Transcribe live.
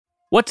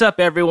What's up,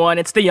 everyone?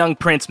 It's the Young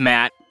Prince,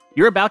 Matt.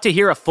 You're about to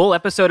hear a full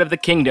episode of The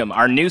Kingdom,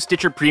 our new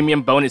Stitcher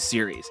Premium bonus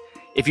series.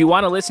 If you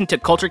want to listen to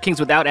Culture Kings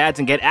without ads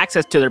and get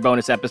access to their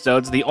bonus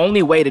episodes, the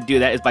only way to do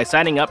that is by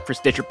signing up for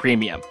Stitcher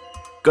Premium.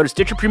 Go to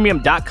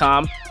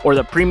StitcherPremium.com or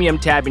the Premium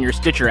tab in your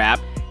Stitcher app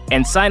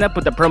and sign up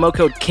with the promo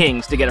code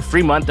KINGS to get a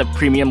free month of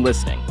premium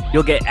listening.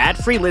 You'll get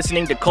ad-free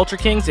listening to Culture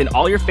Kings and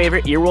all your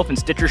favorite Earwolf and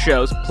Stitcher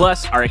shows,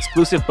 plus our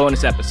exclusive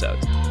bonus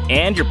episodes.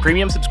 And your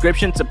premium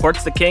subscription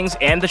supports the Kings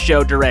and the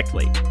show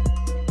directly.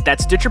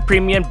 That's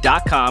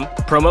StitcherPremium.com,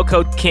 promo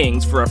code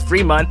KINGS for a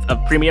free month of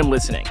premium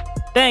listening.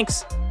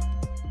 Thanks!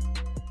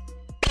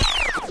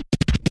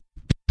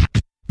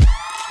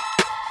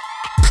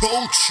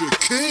 Culture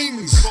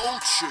Kings!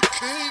 Culture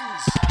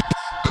Kings!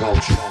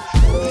 Culture.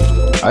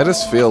 I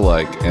just feel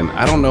like, and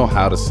I don't know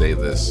how to say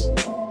this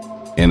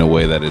in a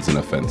way that isn't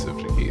offensive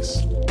to Keith,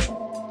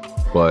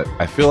 but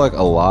I feel like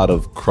a lot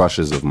of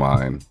crushes of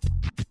mine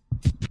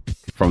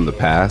from the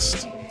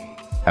past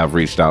have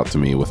reached out to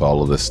me with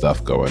all of this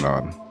stuff going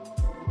on.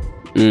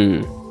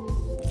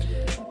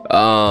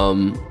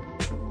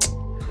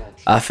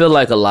 I feel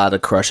like a lot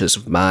of crushes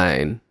of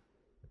mine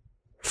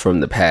from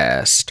the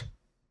past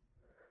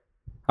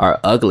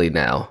are ugly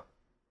now.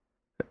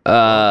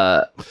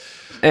 And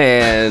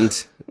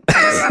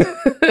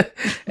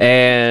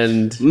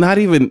and not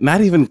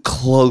even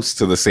close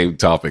to the same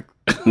topic.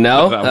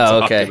 No? that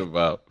I'm talking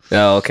about.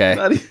 Oh,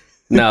 okay.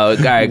 No, all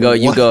right, go.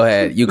 You go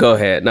ahead. You go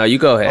ahead. No, you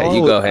go ahead. Oh,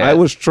 you go ahead. I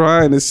was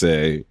trying to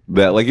say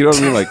that, like, you know what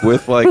I mean? Like,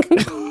 with, like,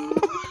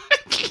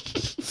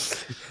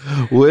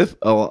 with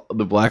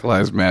the Black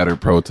Lives Matter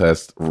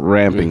protests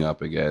ramping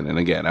up again. And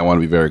again, I want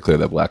to be very clear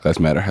that Black Lives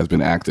Matter has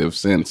been active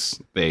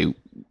since they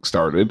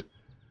started.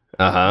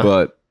 Uh-huh.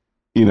 But,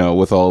 you know,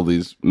 with all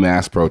these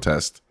mass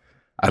protests,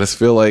 I just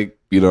feel like,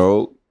 you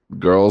know,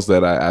 girls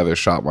that I either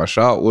shot my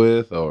shot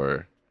with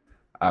or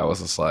I was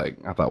just like,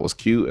 I thought was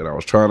cute and I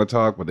was trying to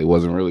talk, but they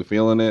wasn't really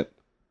feeling it.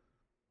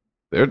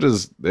 They're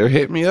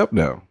hitting me up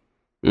now.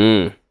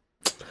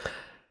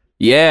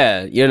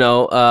 Yeah, you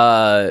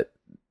know,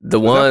 the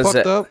ones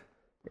that fucked up?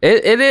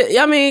 It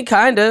I mean,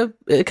 kind of,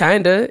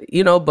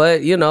 you know,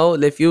 but you know,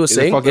 if you were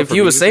single,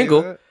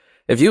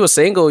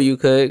 you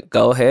could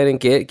go ahead and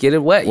get it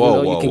wet.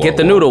 You can get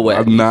the noodle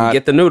wet.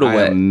 Get the noodle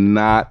wet. I'm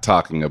not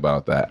talking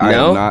about that. No? I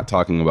am not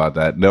talking about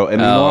that. No,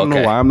 and you want to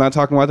know why I'm not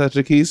talking about that,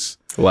 Jaquise?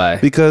 Why?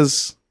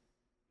 Because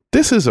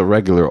this is a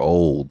regular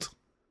old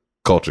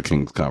Culture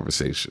Kings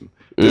conversation.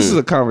 This is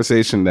a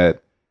conversation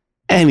that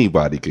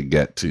anybody could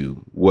get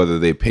to, whether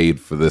they paid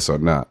for this or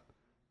not.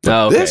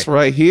 But this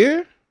right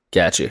here,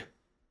 got you.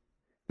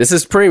 This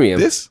is premium.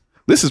 This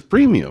is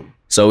premium.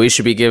 So we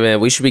should be given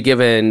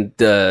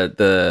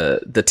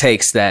the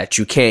takes that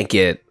you can't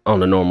get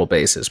on a normal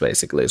basis.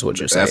 Basically, is what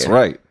you're saying.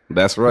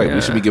 That's right. Yeah.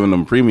 We should be giving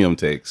them premium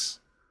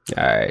takes.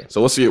 All right.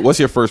 So what's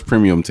your first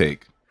premium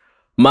take?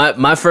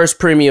 My first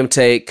premium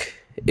take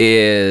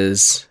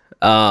is,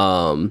 you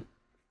know,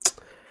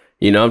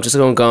 I'm just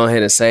gonna go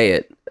ahead and say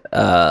it.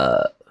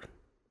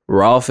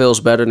 Raw feels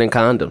better than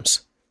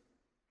condoms.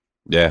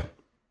 Yeah.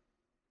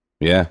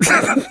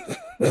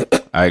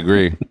 I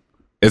agree.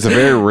 It's a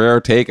very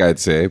rare take, I'd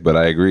say, but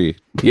I agree.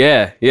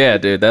 Yeah,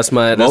 dude. That's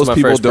my Most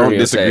people first don't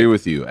disagree take.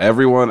 with you.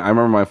 Everyone, I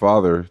remember my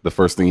father, the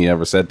first thing he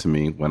ever said to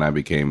me when I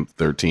became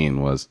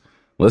 13 was,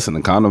 listen,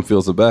 the condom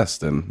feels the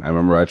best. And I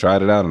remember I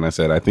tried it out and I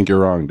said, I think you're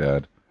wrong,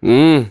 Dad.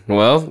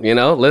 Well, you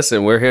know,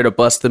 listen, we're here to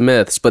bust the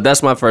myths, but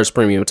that's my first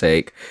premium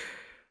take.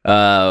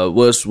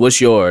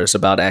 What's yours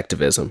about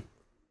activism?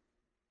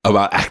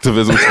 About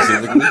activism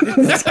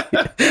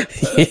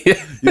specifically?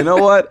 You know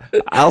what?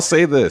 I'll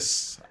say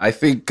this. I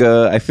think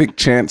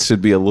chants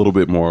should be a little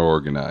bit more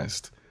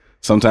organized.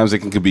 Sometimes it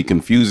can be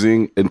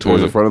confusing, and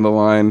towards the front of the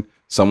line,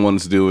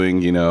 someone's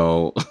doing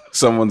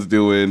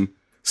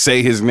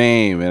say his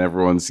name, and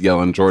everyone's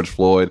yelling George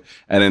Floyd,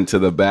 and then to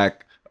the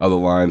back of the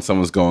line,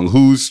 someone's going,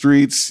 whose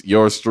streets?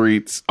 Your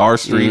streets, our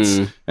streets.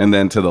 And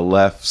then to the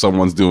left,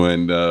 someone's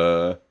doing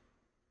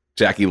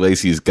Jackie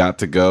Lacey's Got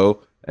to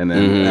Go. And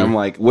then I'm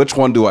like, which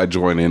one do I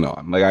join in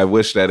on? Like, I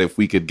wish that if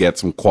we could get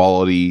some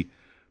quality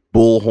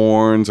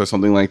bullhorns or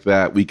something like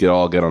that, we could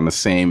all get on the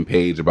same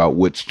page about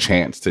which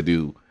chants to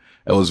do.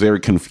 It was very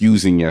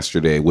confusing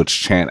yesterday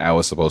which chant I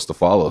was supposed to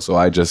follow. So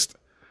I just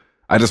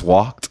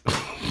walked.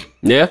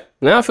 Yeah,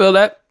 no, I feel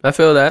that.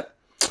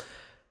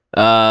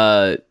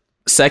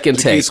 Second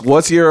take.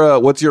 What's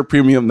your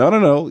premium?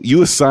 No.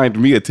 You assigned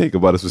me a take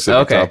about a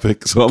specific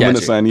topic, so I'm going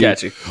to assign you.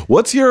 Got you.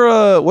 What's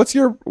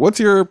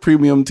your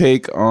premium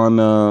take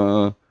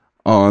on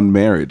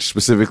marriage,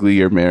 specifically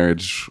your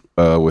marriage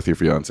with your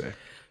fiance?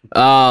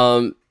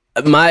 My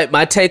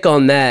take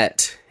on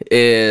that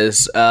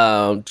is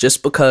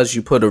just because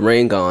you put a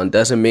ring on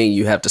doesn't mean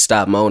you have to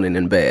stop moaning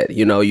in bed.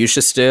 You know, you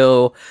should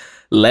still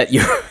let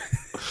your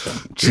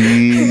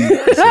Jesus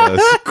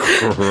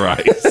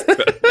Christ.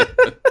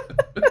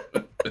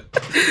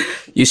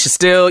 You should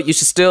still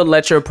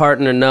let your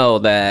partner know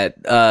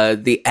that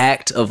the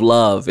act of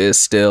love is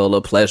still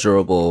a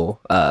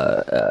pleasurable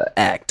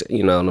act.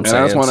 You know what I'm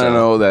saying? I just want to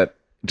know that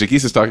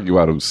Jaquise is talking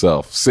about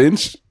himself.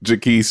 Since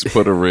Jaquise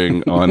put a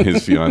ring on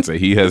his fiance,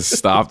 he has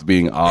stopped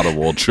being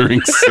audible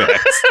during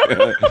sex.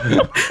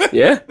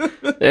 Yeah.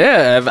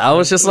 I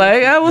was just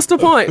like, what's the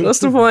point? What's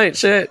the point?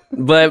 Shit.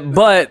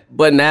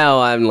 But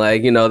now I'm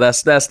like, that's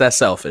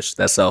selfish.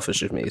 That's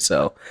selfish of me.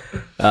 So,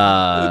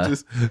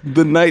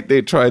 the night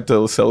they tried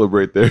to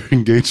celebrate their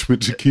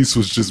engagement, Jaquise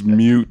was just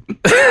mute.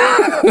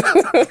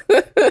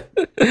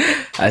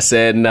 I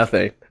said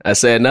nothing.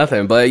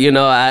 But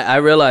I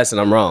realize that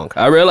I'm wrong.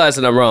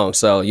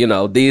 So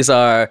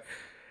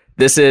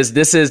this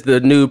is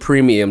the new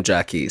premium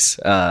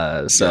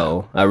Jaquise.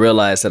 So I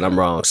realize that I'm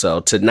wrong.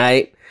 So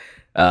tonight,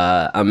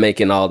 I'm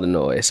making all the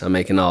noise.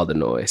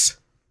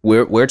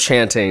 We're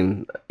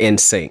chanting in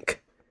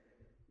sync.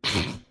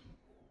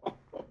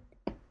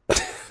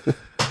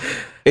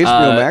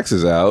 HBO Max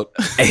is out.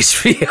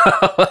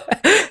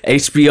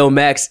 HBO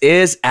Max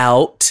is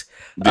out.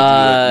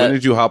 When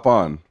did you hop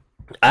on?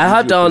 I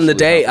hopped on the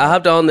day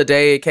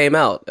it came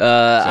out.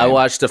 I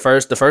watched the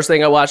first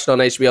thing I watched on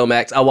HBO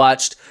Max. I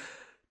watched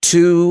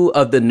 2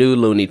 of the new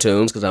Looney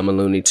Tunes because I'm a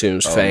Looney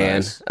Tunes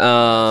fan. Nice.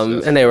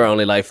 And they were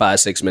only like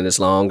 5-6 minutes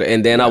long.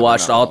 And then I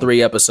watched all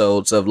 3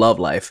 episodes of Love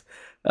Life,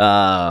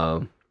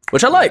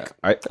 which I like.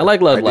 I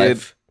like Love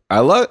Life. I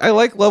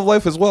like Love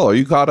Life as well. Are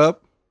you caught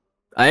up?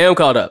 I am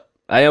caught up.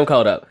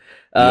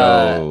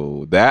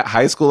 Yo, that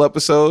high school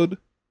episode.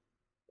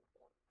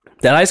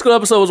 That high school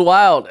episode was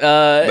wild.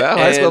 That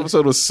high school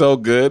episode was so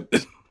good.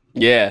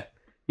 Yeah,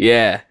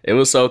 it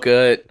was so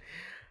good.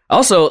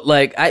 Also,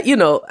 like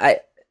I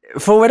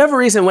for whatever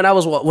reason, when I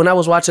was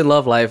watching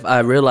Love Life, I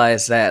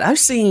realized that I've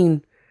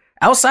seen,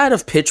 outside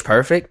of Pitch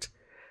Perfect,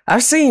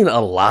 I've seen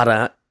a lot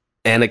of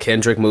Anna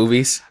Kendrick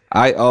movies.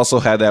 I also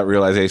had that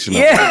realization.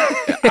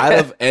 Out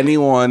of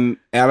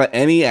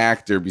any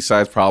actor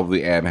besides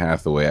probably Anne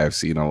Hathaway, I've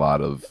seen a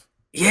lot of.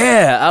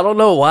 Yeah, I don't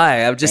know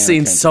why. I've just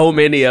seen so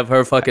many of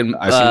her fucking.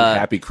 I've seen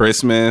Happy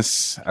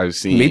Christmas. I've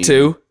seen. Me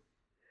too.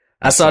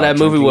 I saw that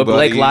movie with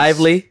Blake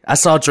Lively. I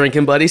saw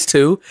Drinking Buddies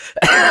too.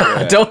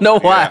 I don't know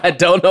why.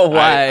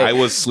 I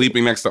was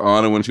sleeping next to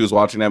Anna when she was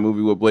watching that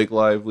movie with Blake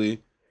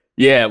Lively.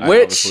 Yeah,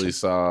 which I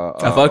saw.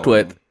 I fucked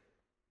with.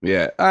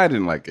 Yeah, I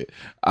didn't like it.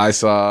 I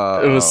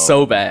saw. It was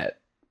so bad,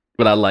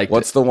 but I liked it.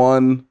 What's the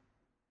one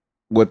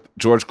with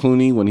George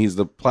Clooney when he's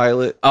the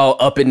pilot? Oh,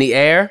 Up in the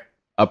Air.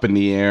 Up in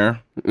the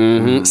Air.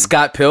 Mm-hmm.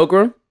 Scott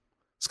Pilgrim.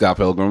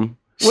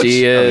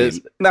 She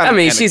is.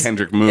 She's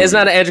Kendrick movie. It's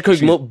not an Andrew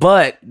Kendrick movie,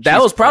 but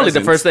that was probably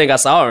the first thing I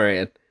saw her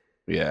in.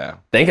 Yeah.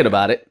 Thinking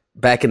about it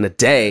back in the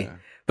day. Yeah.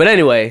 But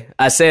anyway,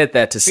 I said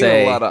that to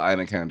say a lot of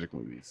Anna Kendrick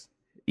movies.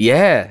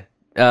 Yeah.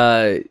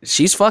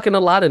 She's fucking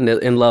a lot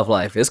in Love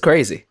Life. It's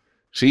crazy.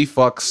 She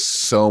fucks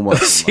so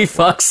much. She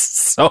fucks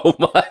so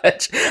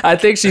much. I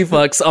think she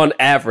fucks on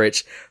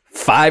average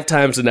 5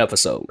 times an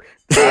episode.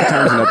 5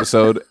 times an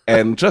episode,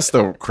 and just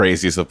the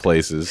craziest of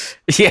places.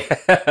 Yeah,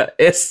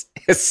 it's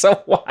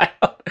so wild.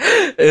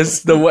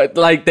 It's the way,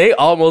 like, they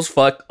almost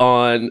fucked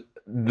on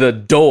the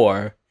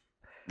door.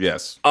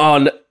 Yes.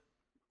 On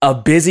a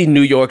busy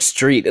New York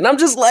street, and I'm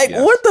just like,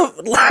 yes. What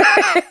the?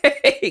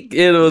 Like,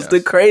 it was the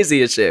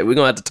craziest shit. We're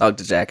gonna have to talk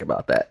to Jack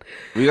about that.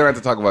 We're gonna have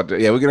to talk about.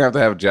 Yeah, we're gonna have to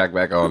have Jack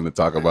back on to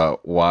talk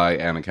about why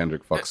Anna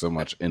Kendrick fucks so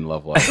much in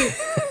Love Life.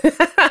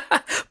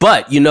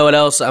 But you know what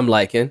else I'm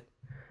liking?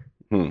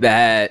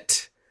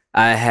 That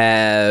I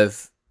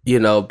have,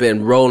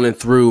 been rolling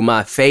through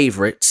my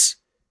favorites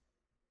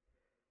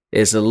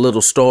is a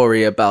little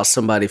story about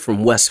somebody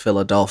from West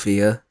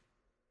Philadelphia,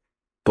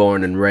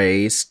 born and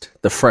raised,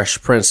 the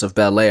Fresh Prince of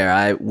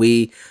Bel-Air.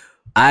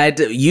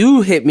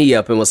 You hit me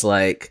up and was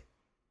like,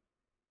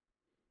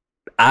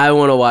 I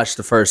want to watch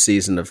the first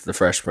season of The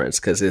Fresh Prince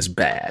because it's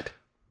bad.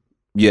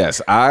 Yes,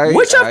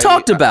 which I've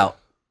talked about.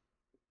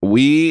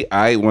 When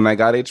I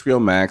got HBO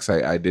Max,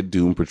 I did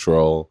Doom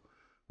Patrol,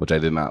 which I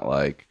did not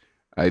like.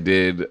 I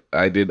did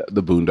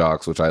The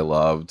Boondocks, which I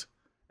loved.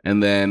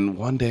 And then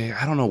one day,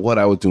 I don't know what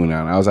I was doing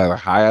now. I was either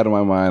high out of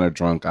my mind or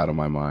drunk out of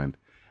my mind.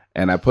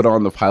 And I put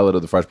on the pilot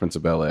of The Fresh Prince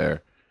of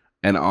Bel-Air.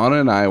 And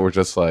Anna and I were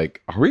just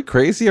like, are we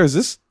crazy? Or is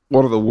this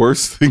one of the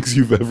worst things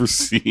you've ever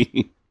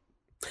seen?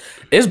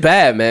 It's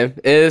bad, man.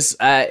 It's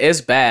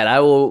bad.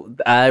 I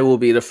will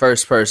be the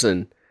first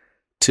person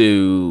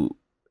to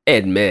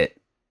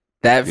admit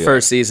that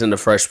first season of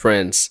Fresh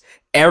Prince,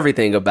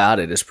 everything about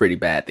it is pretty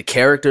bad. The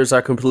characters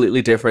are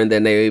completely different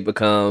than they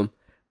become.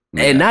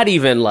 Yeah. And not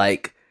even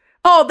like,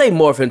 they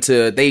morph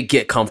into, they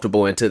get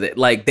comfortable into it.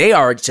 Like, they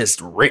are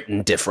just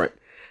written different.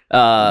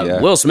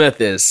 Will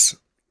Smith is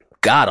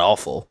god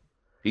awful.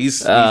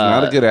 He's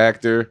not a good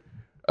actor.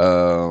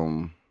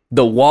 The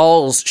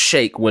walls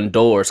shake when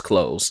doors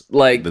close.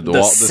 Like,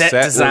 the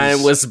set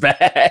design was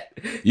bad.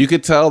 You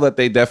could tell that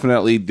they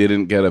definitely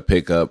didn't get a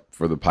pickup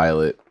for the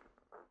pilot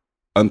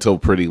until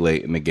pretty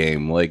late in the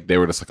game. Like, they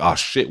were just like, oh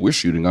shit, we're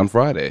shooting on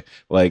Friday.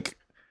 Like,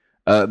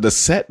 the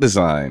set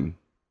design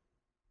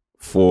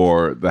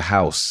for the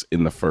house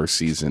in the first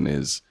season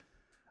it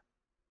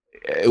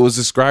was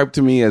described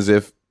to me as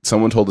if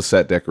someone told the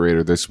set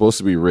decorator, they're supposed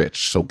to be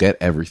rich, so get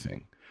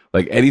everything.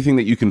 Like, anything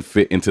that you can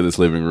fit into this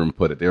living room,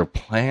 put it. There are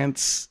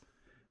plants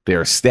There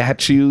are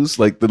statues.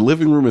 Like, the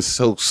living room is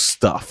so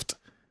stuffed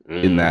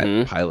in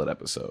that pilot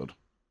episode.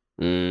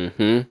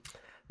 Mm-hmm.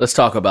 Let's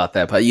talk about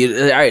that. All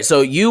right,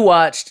 so you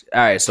watched.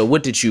 All right, so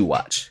what did you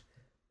watch?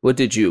 What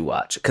did you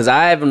watch? Because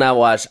I have not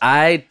watched.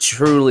 I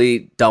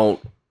truly don't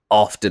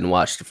often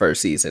watch the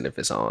first season if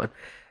it's on.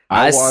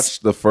 I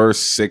watched the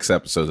first 6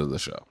 episodes of the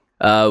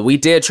show. We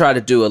did try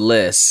to do a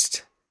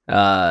list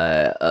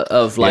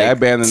of like I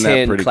abandoned 10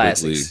 that pretty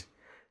classics. quickly.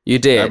 You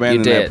did. I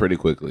abandoned you did. that pretty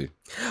quickly.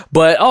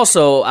 But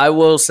also, I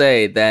will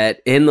say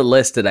that in the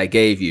list that I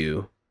gave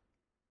you,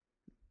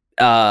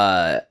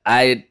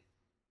 I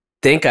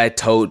think I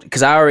told,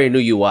 because I already knew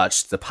you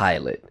watched the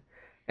pilot,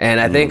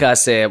 and I think I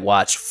said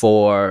watch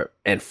 4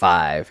 and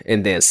 5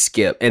 and then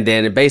skip, and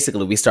then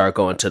basically we start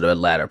going to the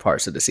latter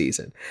parts of the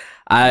season.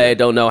 I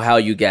don't know how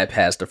you got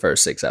past the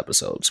first 6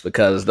 episodes,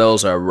 because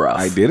those are rough.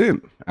 I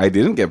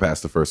didn't get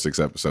past the first 6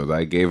 episodes.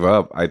 I gave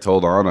up. I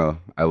told Anna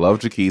I love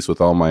Jaquise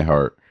with all my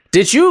heart.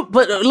 Did you?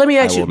 But let me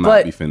ask I you. will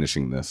not be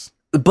finishing this.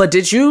 But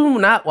did you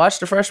not watch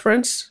The Fresh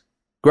Prince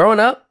growing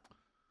up?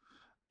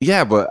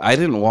 Yeah, but I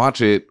didn't watch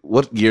it.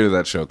 What year did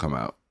that show come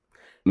out?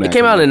 It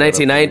came out in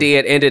 1990.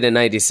 It ended in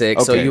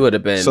 96. So you would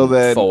have been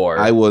 4.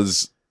 I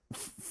was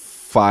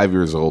 5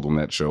 years old when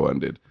that show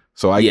ended.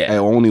 So I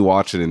only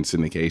watched it in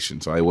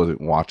syndication. So I wasn't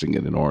watching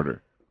it in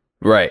order.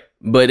 Right.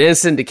 But in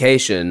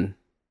syndication,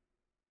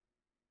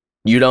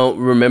 you don't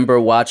remember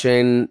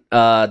watching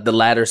the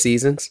latter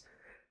seasons?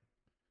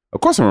 Of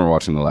course I remember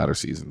watching the latter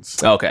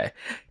seasons. Okay.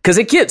 Because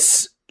it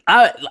gets...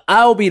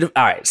 I'll be... All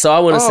right, so I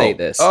want to say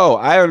this. Oh,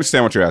 I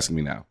understand what you're asking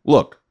me now.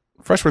 Look,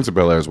 Fresh Prince of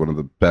Bel-Air is one of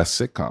the best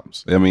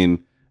sitcoms. I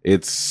mean,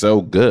 it's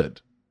so good.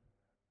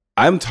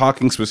 I'm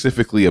talking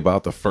specifically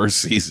about the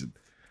first season.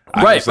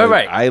 Right.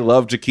 I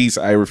love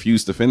Jaquise. I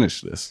refuse to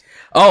finish this.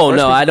 Oh,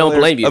 no, I don't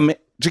blame you.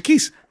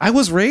 Jaquise, I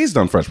was raised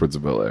on Fresh Prince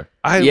of Bel-Air.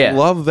 I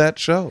love that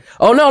show.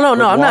 Oh, no,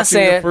 I'm not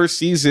saying... the first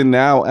season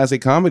now as a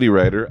comedy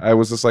writer, I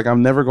was just like,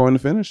 I'm never going to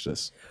finish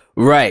this.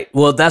 Right.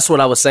 Well, that's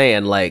what I was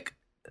saying. Like,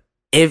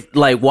 if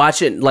like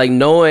watching, like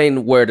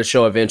knowing where the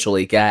show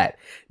eventually got,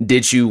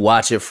 did you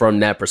watch it from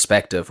that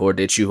perspective, or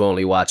did you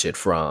only watch it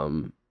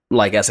from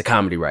like as a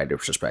comedy writer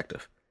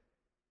perspective?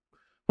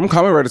 From a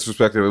comedy writer's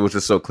perspective, it was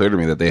just so clear to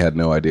me that they had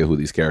no idea who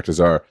these characters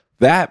are.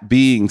 That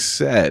being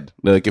said,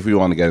 like if we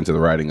want to get into the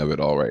writing of it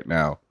all right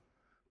now,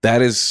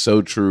 that is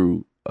so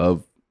true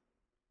of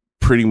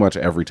pretty much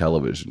every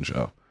television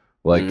show.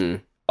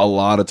 Like a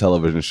lot of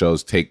television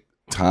shows take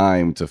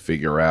time to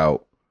figure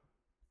out,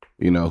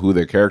 you know, who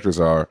their characters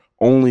are,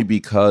 only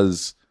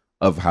because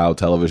of how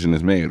television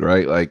is made,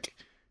 right? Like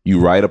you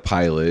write a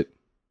pilot,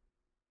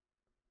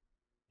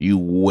 you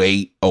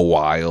wait a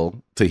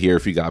while to hear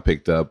if you got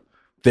picked up.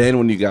 Then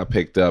when you got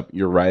picked up,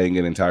 you're writing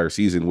an entire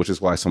season, which is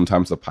why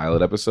sometimes the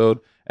pilot episode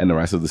and the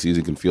rest of the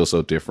season can feel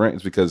so different.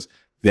 It's because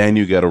then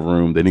you get a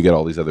room, then you get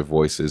all these other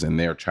voices and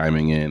they're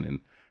chiming in and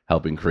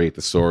helping create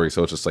the story.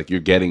 So it's just like you're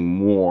getting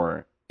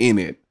more in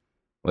it.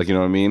 Like, you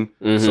know what I mean?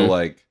 So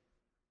like,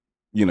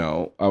 you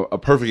know, a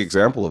perfect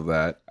example of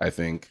that, I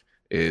think,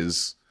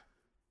 is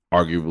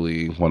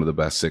arguably one of the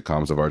best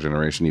sitcoms of our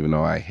generation, even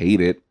though I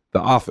hate it, The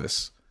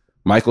Office.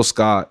 Michael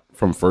Scott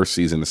from first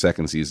season to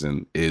second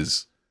season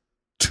is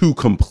 2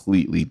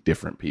 completely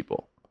different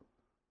people.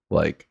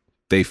 Like,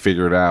 they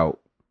figured out,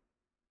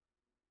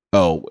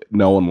 oh,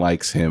 no one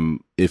likes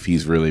him if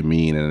he's really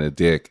mean and a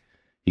dick.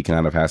 He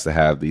kind of has to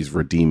have these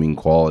redeeming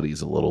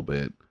qualities a little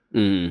bit.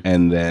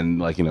 And then,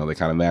 like, you know, they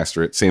kind of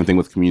master it. Same thing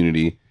with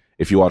Community.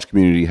 If you watch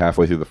Community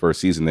halfway through the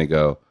first season, they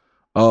go,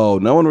 oh,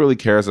 no one really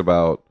cares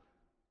about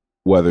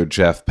whether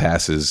Jeff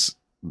passes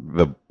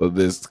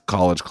this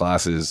college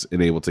classes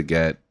and able to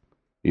get,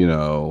 you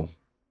know,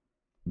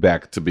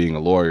 back to being a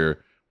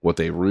lawyer. What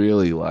they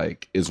really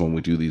like is when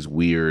we do these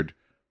weird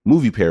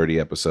movie parody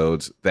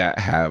episodes that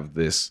have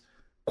this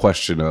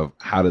question of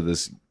how did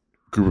this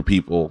group of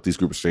people, these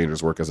group of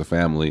strangers, work as a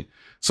family.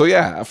 So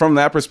yeah, from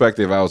that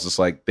perspective, I was just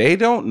like, they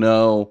don't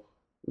know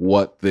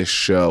what this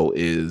show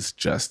is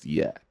just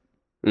yet.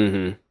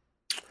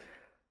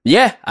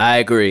 Yeah, I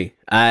agree.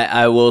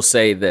 I will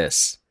say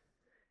this,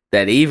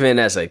 that even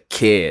as a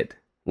kid,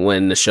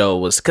 when the show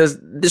was, because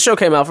the show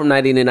came out from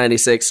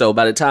 1996, so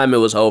by the time it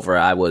was over,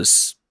 I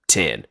was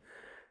 10.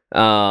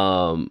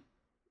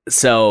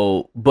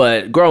 So,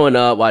 but growing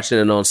up, watching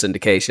it on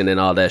syndication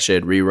and all that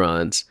shit,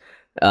 reruns,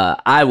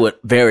 I would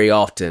very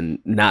often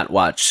not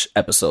watch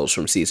episodes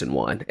from season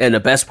 1. And the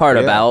best part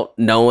about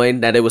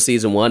knowing that it was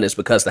season 1 is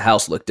because the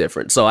house looked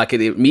different. So I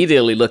could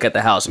immediately look at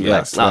the house and be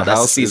like, oh,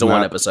 that's a season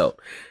 1 episode.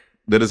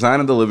 The design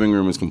of the living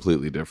room is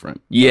completely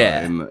different.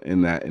 Yeah.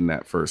 In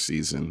that first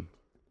season.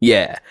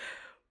 Yeah.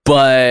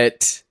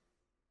 But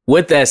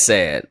with that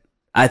said,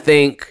 I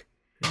think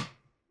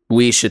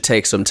we should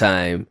take some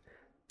time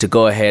to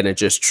go ahead and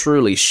just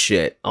truly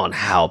shit on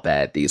how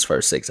bad these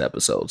first 6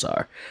 episodes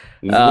are.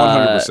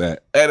 100%.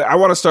 And I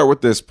want to start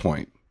with this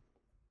point.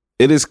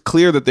 It is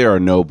clear that there are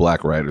no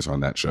black writers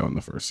on that show in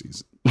the first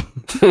season.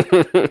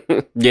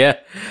 Yeah.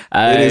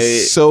 It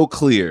is so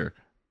clear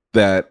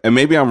that, and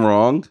maybe I'm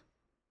wrong,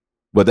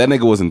 but that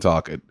nigga wasn't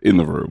talking in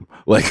the room.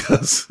 Like,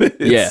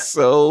 it's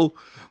so,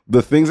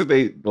 the things that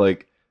they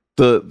like,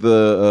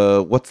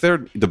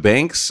 the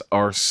banks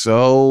are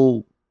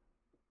so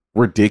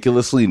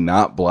ridiculously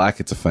not black.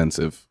 It's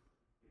offensive.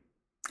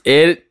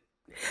 I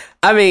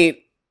mean,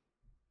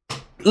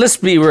 let's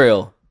be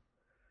real.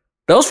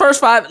 Those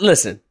first 5.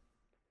 Listen,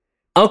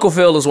 Uncle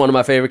Phil is one of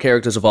my favorite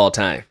characters of all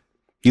time.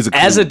 He's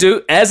as a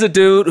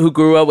dude who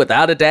grew up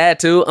without a dad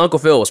too. Uncle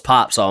Phil was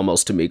pops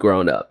almost to me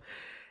growing up.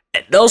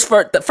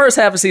 The first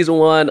half of season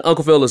 1,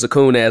 Uncle Phil is a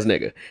coon ass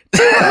nigga.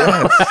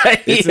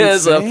 Yes, he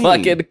is a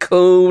fucking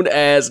coon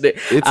ass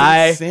nigga.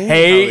 I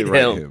hate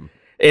him.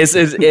 He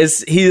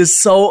is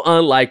so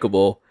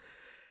unlikable.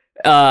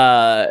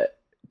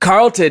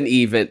 Carlton,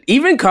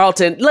 even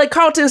Carlton, like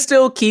Carlton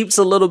still keeps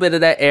a little bit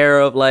of that air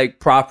of like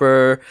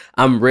proper,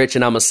 I'm rich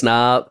and I'm a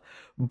snob,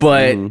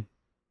 but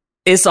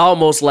it's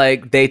almost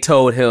like they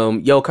told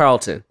him, yo,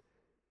 Carlton,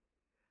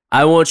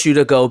 I want you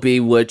to go be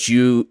what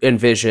you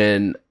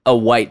envision a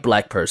white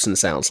black person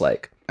sounds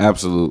like.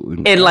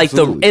 Absolutely. In like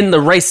in the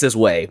racist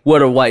way,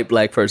 what a white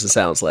black person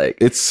sounds like.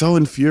 It's so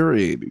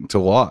infuriating to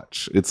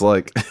watch. It's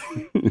like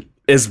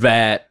it's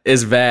bad.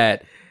 It's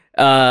bad.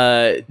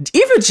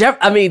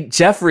 Even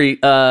Jeffrey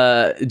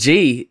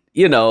G,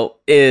 you know,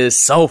 is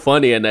so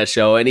funny in that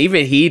show, and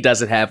even he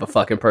doesn't have a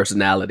fucking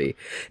personality.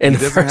 And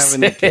he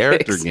doesn't have any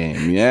character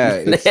game.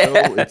 Yeah,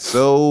 it's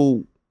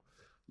so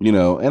you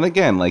know, and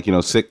again, like, you know,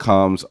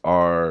 sitcoms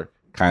are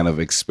kind of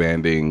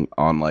expanding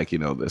on like, you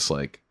know, this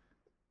like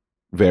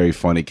very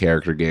funny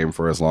character game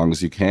for as long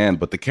as you can,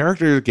 but the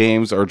character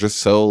games are just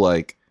so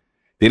like,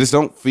 they just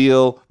don't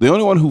feel, the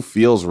only one who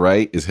feels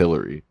right is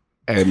Hillary,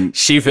 and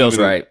she feels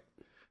right.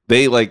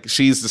 They like,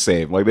 she's the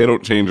same, like they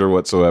don't change her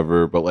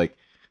whatsoever, but like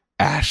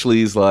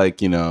Ashley's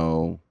like, you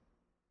know,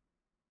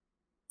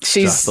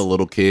 she's just a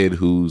little kid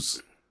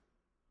who's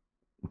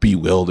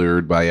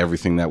bewildered by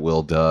everything that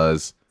Will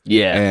does.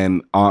 Yeah.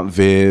 And Aunt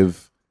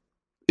Viv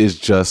is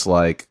just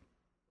like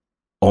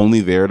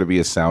only there to be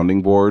a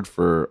sounding board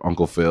for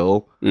Uncle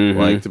Phil.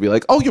 Like to be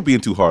like, oh, you're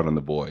being too hard on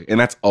the boy. And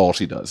that's all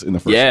she does in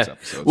the first 6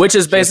 episodes. Which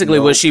is basically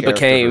what she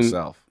became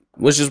herself.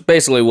 Which is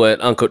basically what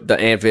the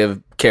Aunt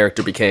Viv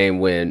character became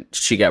when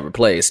she got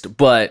replaced.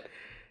 But,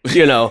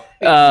 you know,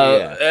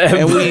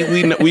 and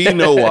we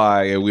know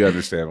why, and we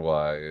understand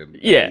why. And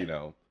you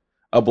know,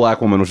 a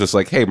black woman was just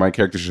like, hey, my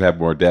character should have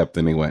more depth.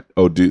 And he went,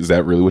 oh, dude, is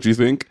that really what you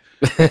think?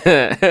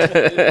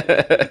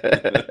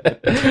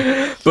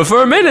 But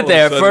for a minute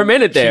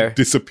there, she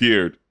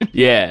disappeared.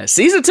 Yeah,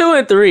 season 2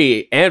 and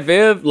 3, Aunt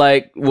Viv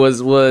like was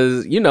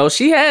you know,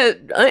 she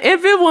had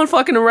Aunt Viv wasn't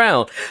fucking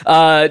around.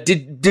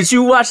 Did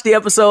you watch the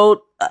episode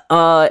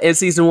in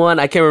season 1?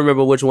 I can't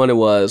remember which one it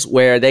was,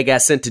 where they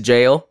got sent to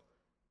jail.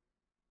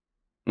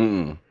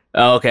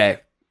 Okay,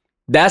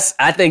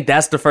 I think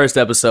that's the first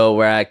episode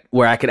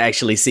where I could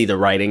actually see the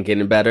writing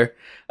getting better.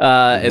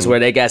 Is where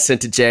they got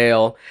sent to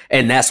jail,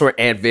 and that's where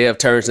Aunt Viv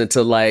turns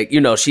into like, you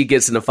know, she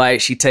gets in a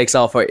fight, she takes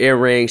off her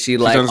earring, she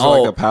like, turns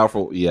like a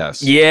powerful,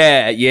 yes,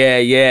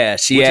 yeah.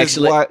 She Which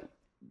actually,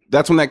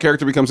 that's when that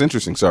character becomes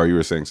interesting. Sorry, you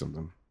were saying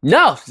something.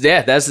 No,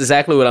 yeah, that's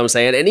exactly what I'm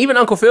saying. And even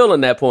Uncle Phil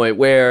in that point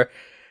where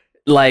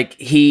like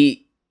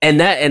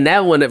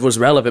that one, it was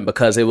relevant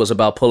because it was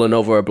about pulling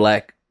over a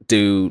black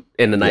dude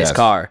in a nice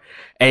car.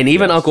 And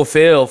even Uncle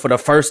Phil, for the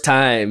first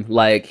time,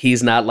 like,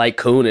 he's not like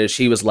coonish.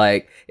 He was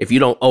like, if you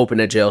don't open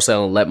a jail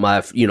cell and let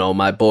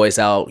my boys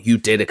out, you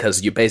did it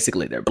because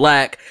they're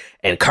black.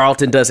 And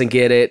Carlton doesn't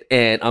get it.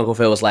 And Uncle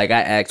Phil was like,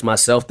 I asked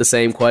myself the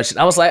same question.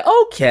 I was like,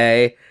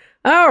 okay,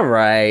 all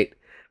right.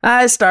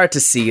 I start to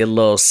see a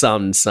little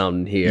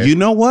something here. You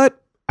know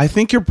what? I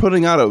think you're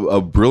putting out a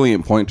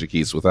brilliant point,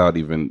 Jaquise, without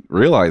even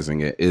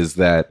realizing it, is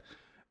that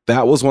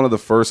was one of the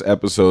first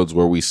episodes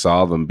where we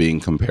saw them being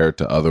compared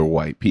to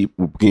white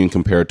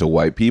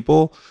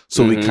people.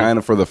 So we kind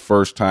of, for the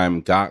first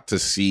time, got to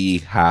see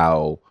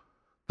how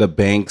the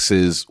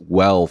Banks'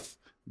 wealth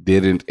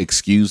didn't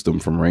excuse them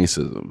from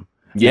racism.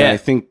 Yeah. And I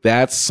think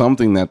that's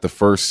something that the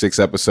first 6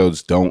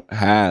 episodes don't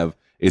have,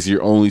 is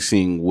you're only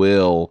seeing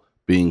Will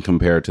being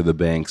compared to the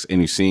Banks,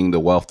 and you're seeing the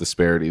wealth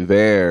disparity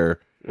there.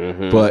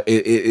 But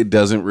it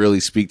doesn't really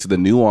speak to the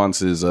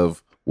nuances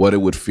of what it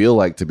would feel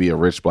like to be a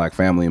rich black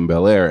family in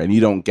Bel Air, and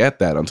you don't get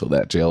that until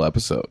that jail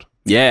episode.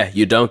 Yeah,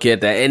 you don't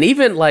get that. And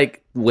even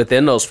like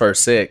within those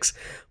first 6,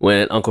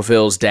 when Uncle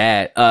Phil's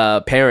dad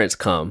parents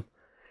come,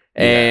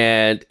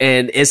 and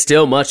it's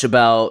still much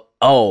about,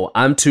 oh,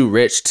 I'm too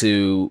rich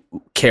to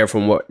care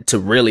to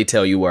really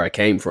tell you where I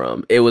came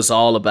from. It was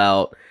all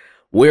about,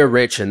 we're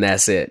rich and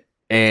that's it.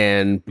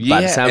 And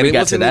by the time we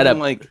got to that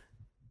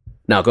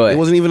no, go ahead. It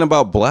wasn't even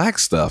about black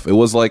stuff. It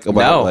was like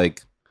about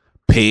like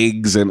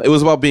pigs, and it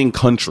was about being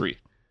country.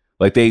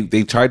 Like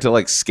they tried to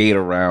like skate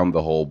around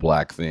the whole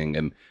black thing,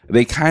 and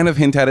they kind of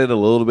hint at it a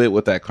little bit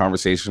with that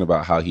conversation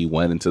about how he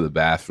went into the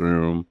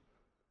bathroom,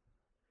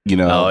 you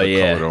know,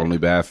 colored only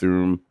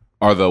bathroom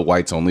or the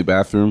whites only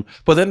bathroom.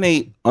 But then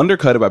they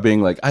undercut it by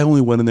being like, I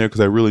only went in there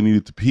because I really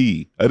needed to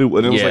pee. I didn't.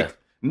 And it was like,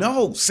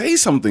 no, say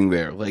something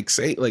there. Like,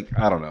 say, like,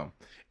 I don't know.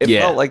 It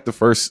felt like the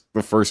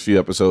first few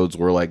episodes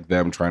were like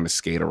them trying to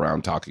skate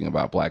around talking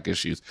about black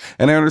issues.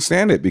 And I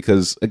understand it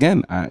because,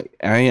 again, I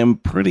am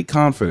pretty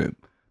confident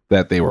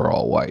that they were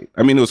all white.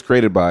 I mean, it was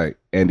created by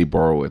Andy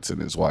Borowitz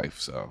and his wife,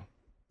 so.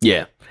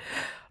 Yeah.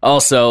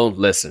 Also,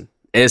 listen,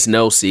 it's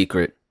no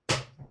secret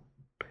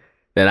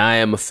that I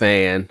am a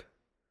fan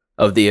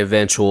of the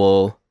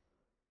eventual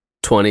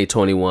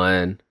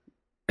 2021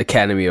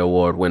 Academy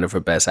Award winner for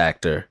Best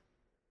Actor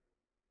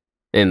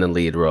in the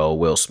lead role,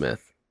 Will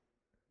Smith.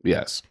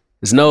 Yes.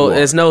 It's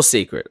no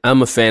secret.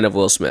 I'm a fan of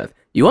Will Smith.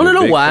 You want to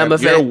know why I'm a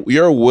fan?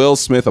 You're a Will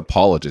Smith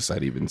apologist,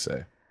 I'd even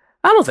say.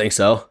 I don't think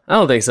so.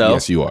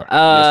 Yes, you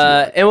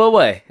are. In what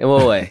way?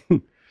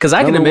 Because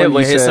I can admit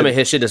when some of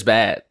his shit is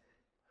bad.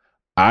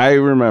 I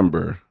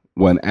remember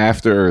when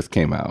After Earth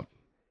came out.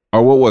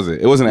 Or what was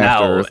it? It wasn't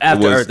After Earth.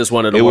 After Earth is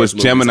one of the worst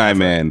movies. It was Gemini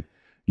Man.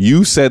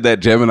 You said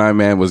that Gemini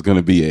Man was going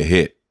to be a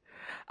hit.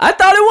 I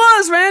thought it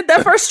was, man.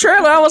 That first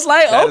trailer, I was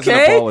like,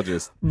 okay,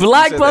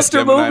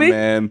 blockbuster movie.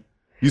 Man.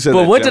 You said,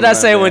 but what did I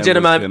say when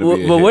Gemini?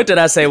 But what did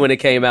I say when it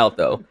came out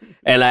though?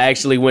 And I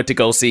actually went to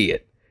go see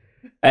it.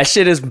 That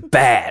shit is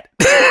bad.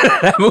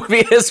 That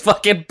movie is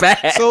fucking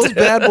bad. So is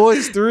Bad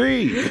Boys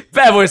 3.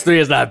 Bad Boys 3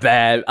 is not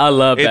bad. I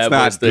love Bad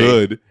Boys 3. It's not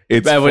good.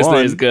 It's Bad Boys 3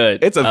 is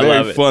good. It's a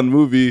very fun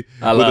movie.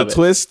 I love it.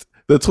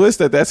 The twist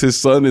that that's his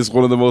son is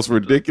one of the most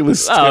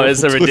ridiculous. Oh,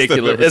 it's a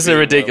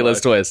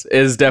ridiculous twist.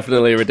 It's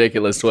definitely a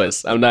ridiculous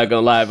twist. I'm not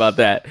gonna lie about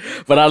that.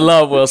 But I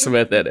love Will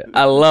Smith in it.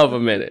 I love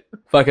him in it.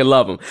 Fucking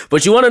love him.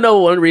 But you want to know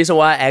one reason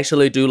why I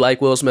actually do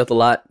like Will Smith a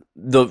lot?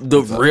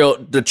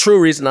 The true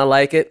reason I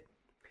like it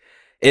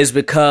is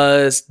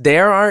because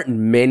there aren't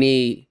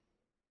many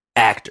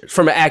actors,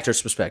 from an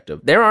actor's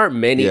perspective, there aren't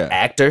many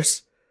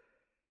actors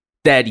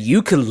that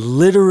you can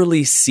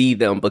literally see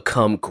them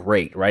become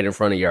great right in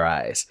front of your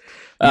eyes.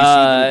 You see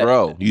them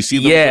grow. You see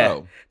them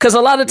grow. Because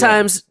a lot of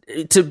times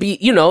to be,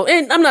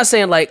 and I'm not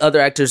saying like other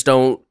actors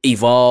don't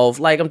evolve.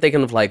 Like I'm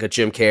thinking of like a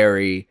Jim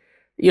Carrey,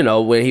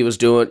 when he was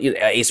doing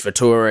Ace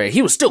Ventura,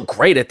 he was still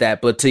great at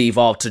that, but to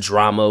evolve to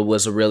drama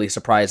was a really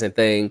surprising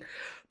thing.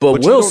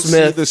 But Will Smith, you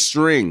don't see the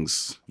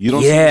strings. You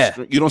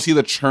don't see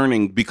the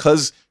churning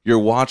because you're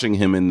watching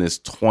him in this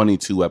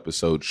 22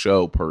 episode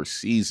show per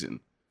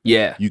season.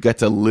 Yeah. You get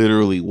to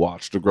literally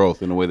watch the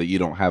growth in a way that you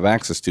don't have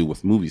access to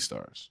with movie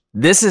stars.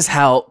 This is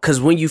how, because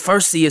when you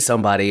first see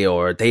somebody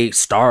or they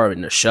star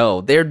in the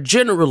show, they're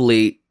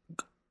generally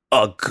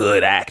a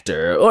good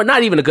actor, or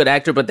not even a good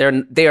actor, but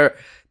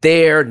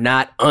they're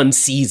not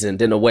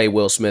unseasoned in a way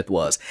Will Smith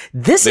was.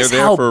 They're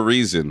there for a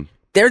reason.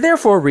 They're there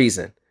for a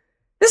reason.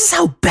 This is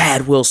how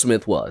bad Will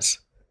Smith was.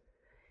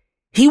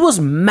 He was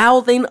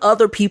mouthing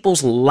other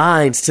people's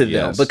lines to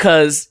them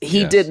because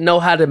he didn't know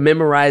how to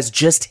memorize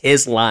just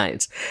his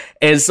lines.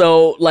 And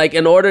so, like,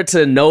 in order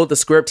to know the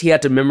script, he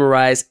had to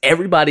memorize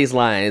everybody's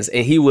lines,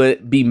 and he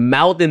would be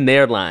mouthing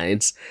their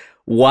lines.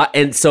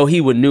 And so he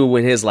would know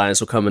when his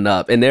lines were coming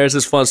up. And there's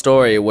this fun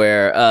story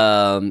where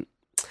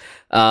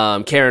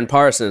Karen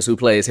Parsons, who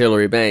plays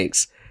Hillary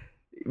Banks,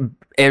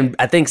 and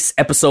I think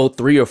episode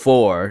 3 or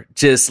 4,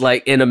 just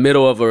like in the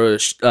middle of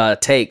a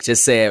take,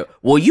 just said,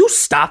 "Will you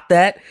stop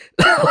that?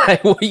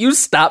 Like, will you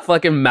stop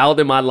fucking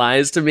mouthing my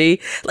lines to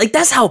me?" Like,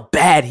 that's how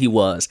bad he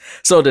was.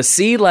 So to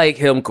see like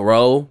him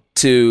grow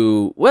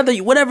to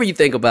whatever you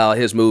think about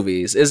his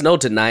movies, there's no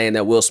denying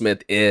that Will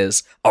Smith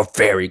is a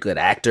very good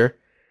actor.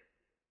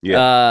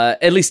 Yeah,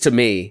 at least to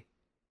me.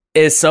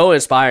 Is so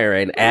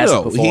inspiring as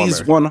a performer. He's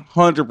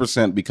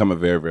 100% become a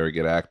very, very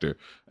good actor.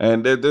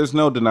 And there's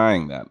no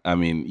denying that. I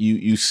mean,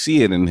 you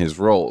see it in his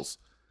roles.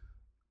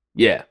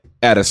 Yeah.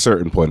 At a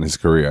certain point in his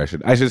career,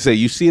 I should say.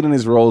 You see it in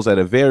his roles at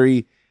a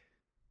very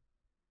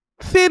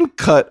thin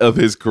cut of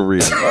his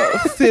career.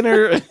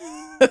 Thinner.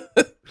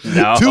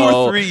 No. 2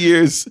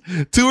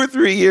 or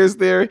 3 years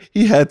there,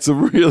 he had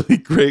some really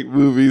great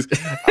movies.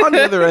 On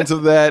the other end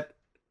of that,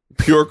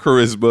 pure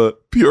charisma,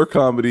 pure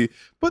comedy.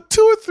 But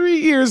 2 or 3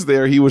 years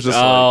there, he was just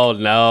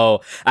no.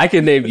 I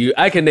can name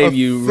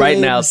you right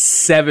now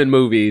 7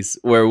 movies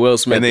where Will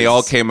Smith and they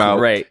all came out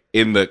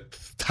in the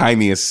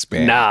tiniest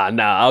span. Nah,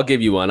 I'll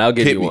give you one.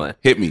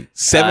 Hit me.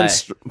 7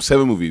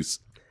 movies.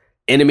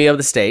 Enemy of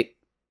the State,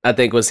 I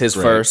think, was his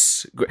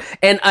first.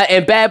 And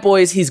Bad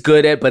Boys, he's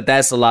good at, but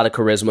that's a lot of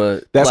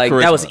charisma.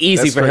 That was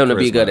easy for him to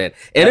be good at.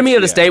 Enemy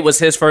of the State was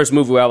his first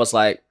movie where I was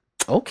like,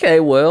 okay,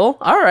 Will,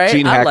 all right.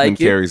 Gene Hackman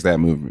carries that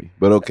movie,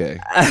 but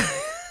okay.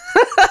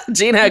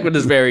 Gene Hackman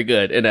is very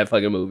good in that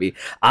fucking movie.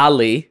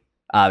 Ali,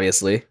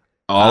 obviously.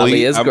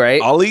 Ali is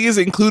great. Ali is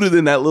included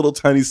in that little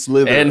tiny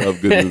slither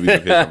of good movies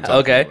of his I'm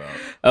talking about.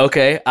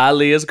 Okay.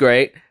 Ali is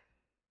great.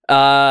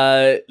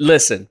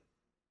 Listen,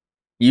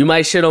 you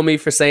might shit on me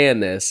for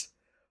saying this,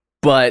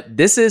 but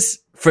this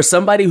is, for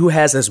somebody who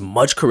has as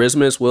much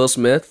charisma as Will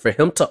Smith, for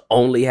him to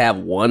only have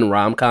one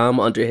rom-com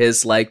under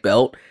his like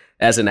belt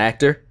as an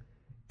actor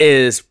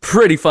is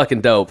pretty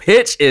fucking dope.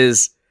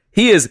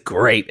 He is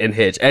great in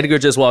Hitch. Edgar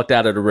just walked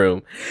out of the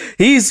room.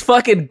 He's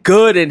fucking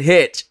good in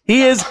Hitch.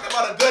 We are talking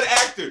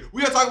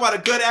about a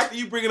good actor.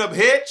 You bringing up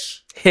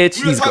Hitch?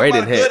 He's great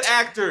in Hitch. Good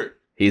actor.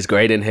 He's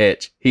great in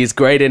Hitch. He's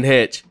great in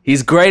Hitch.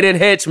 He's great in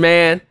Hitch,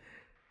 man.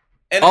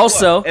 And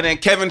also, and then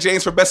Kevin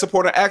James for Best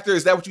Supporting Actor.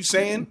 Is that what you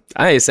saying?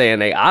 I ain't saying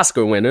they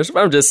Oscar winners,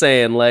 but I'm just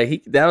saying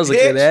like that was a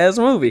Hitch? good ass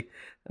movie.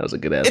 That was a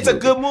good ass. It's a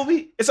good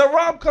movie. It's a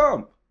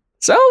rom-com.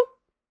 So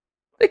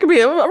it could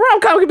be a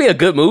rom-com. Could be a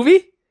good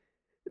movie.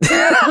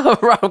 A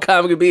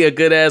rom-com could be a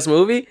good ass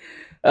movie.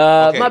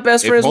 Okay, My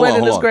Best Friend's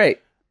Wedding is great.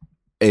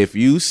 If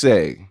you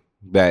say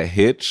that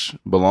Hitch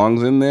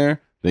belongs in there,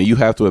 then you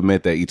have to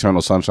admit that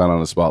Eternal Sunshine on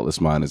the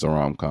Spotless Mind is a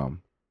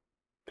rom-com.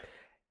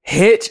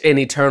 Hitch and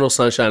Eternal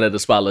Sunshine of the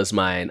Spotless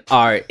Mind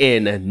are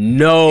in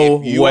no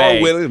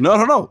way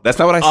No. That's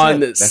not what I said. on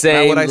the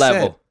same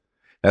level.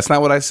 That's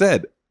not what I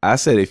said. I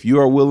said if you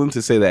are willing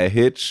to say that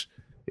Hitch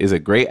is a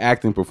great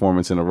acting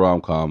performance in a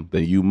rom-com,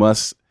 then you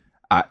must.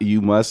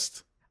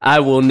 I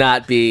will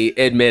not be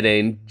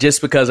admitting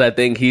just because I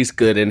think he's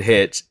good in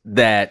Hitch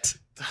that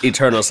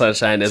Eternal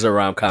Sunshine is a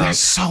rom-com. There's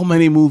so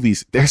many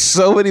movies. There's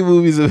so many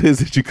movies of his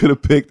that you could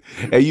have picked,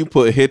 and you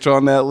put Hitch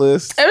on that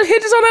list. And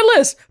Hitch is on that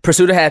list.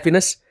 Pursuit of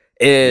Happiness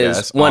is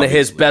Yes, one of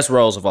his obviously. best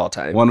roles of all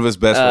time. One of his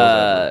best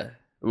roles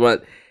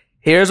ever.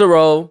 Here's a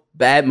role,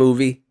 bad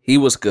movie. He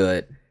was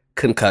good.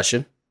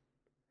 Concussion.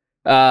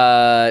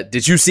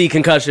 Did you see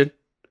Concussion?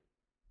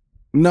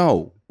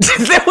 No.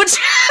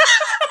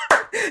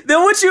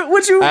 Then what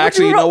you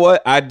Actually, you know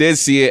what? I did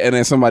see it, and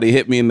then somebody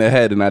hit me in the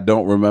head, and I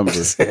don't remember.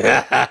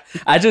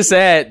 I just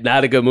said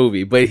not a good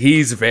movie, but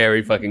he's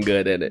very fucking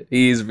good in it.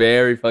 He's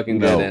very fucking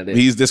good at it.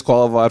 He's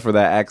disqualified for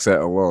that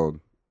accent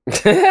alone.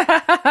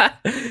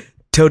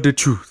 Tell the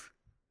truth.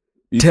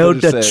 You Tell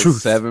could have the said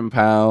truth. 7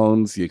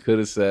 pounds. You could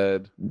have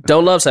said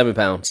Don't love 7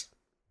 pounds.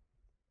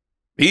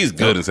 he's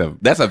good in 7.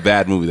 That's a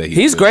bad movie. That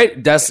He's good.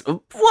 great. That's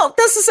the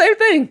same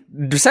thing.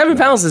 7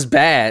 pounds is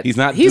bad. He's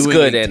not. He's doing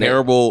good a in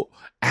terrible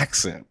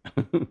accent.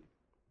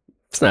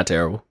 It's not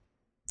terrible.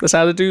 That's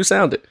how the dude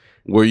sounded.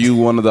 Were you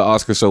one of the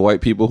Oscar so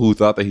white people who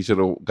thought that he should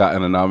have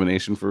gotten a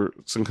nomination for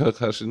some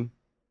Concussion?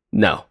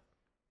 No.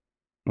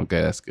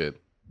 Okay, that's good.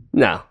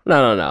 No.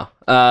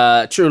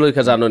 Truly,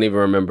 because I don't even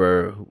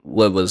remember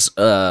what was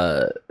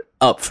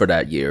up for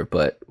that year,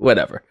 but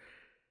whatever.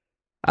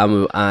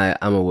 I'm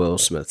a Will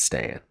Smith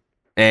stan.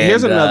 And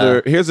Here's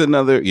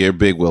another. You're a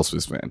big Will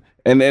Smith fan.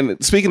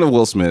 And speaking of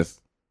Will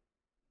Smith,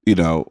 you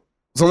know,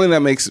 something that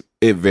makes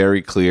it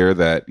very clear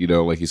that, you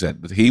know, like you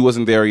said, he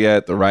wasn't there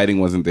yet, the writing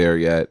wasn't there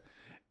yet,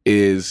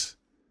 is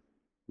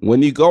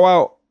when you go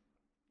out,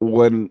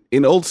 when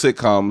in old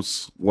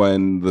sitcoms,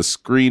 when the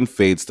screen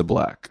fades to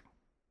black,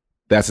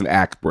 that's an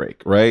act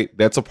break, right?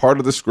 That's a part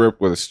of the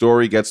script where the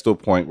story gets to a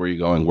point where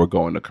we're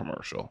going to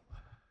commercial.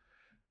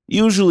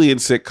 Usually in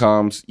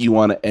sitcoms, you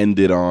want to end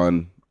it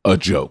on a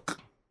joke,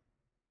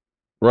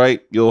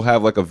 right? You'll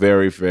have like a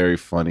very, very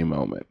funny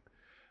moment.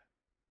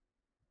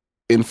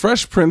 In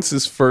Fresh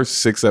Prince's first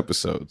 6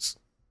 episodes,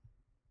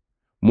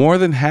 more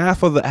than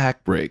half of the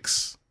act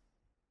breaks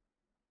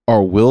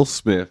are Will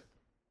Smith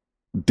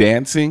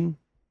dancing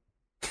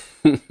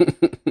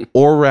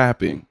or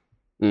rapping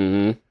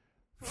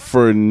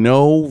for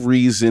no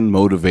reason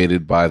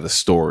motivated by the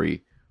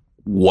story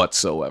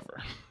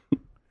whatsoever.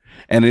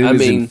 And it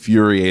is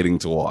infuriating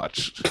to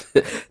watch.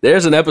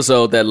 There's an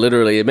episode that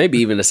literally, maybe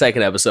even the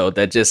second episode,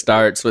 that just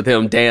starts with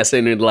him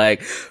dancing and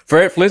like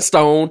Fred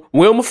Flintstone,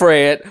 Wilma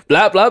Fred,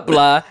 blah, blah,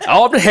 blah,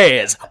 all the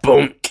heads,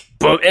 boom,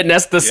 boom. And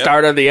that's the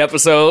start of the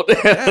episode.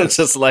 I'm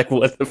just like,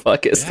 what the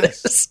fuck is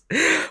this?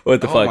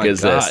 What the fuck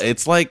is this?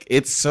 It's like,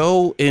 it's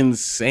so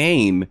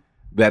insane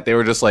that they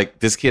were just like,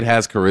 this kid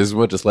has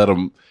charisma, just let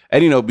him.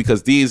 And, you know,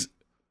 because these,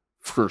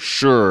 for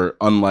sure,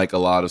 unlike a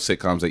lot of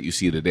sitcoms that you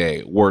see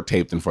today, were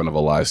taped in front of a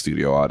live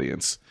studio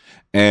audience.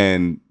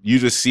 And you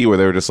just see where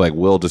they were just like,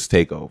 Will, just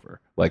take over.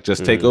 Like,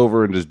 just take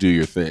over and just do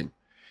your thing.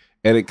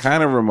 And it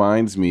kind of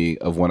reminds me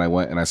of when I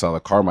went and I saw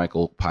the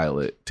Carmichael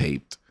pilot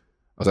taped.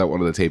 I was at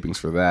one of the tapings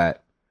for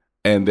that.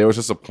 And there was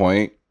just a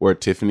point where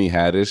Tiffany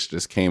Haddish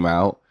just came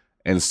out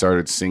and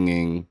started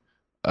singing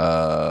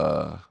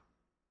Proud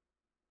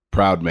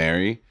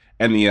Mary.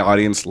 And the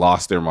audience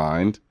lost their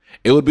mind.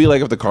 It would be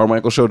like if the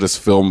Carmichael Show just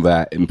filmed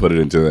that and put it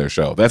into their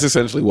show. That's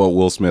essentially what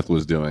Will Smith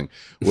was doing.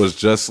 Was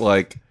just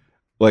like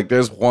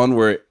there's one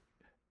where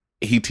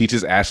he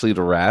teaches Ashley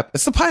to rap.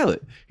 It's the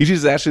pilot. He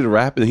teaches Ashley to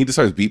rap and he just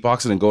starts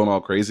beatboxing and going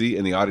all crazy.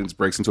 And the audience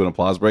breaks into an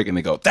applause break and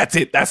they go, "That's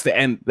it. That's the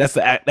end. That's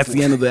the act. That's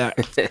the end of the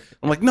act."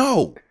 I'm like,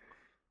 no,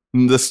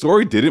 the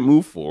story didn't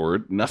move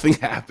forward. Nothing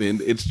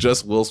happened. It's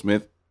just Will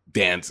Smith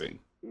dancing.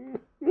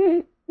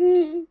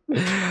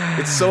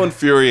 It's so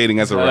infuriating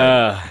as a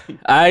writer.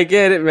 I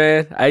get it,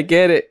 man. I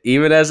get it.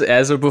 Even as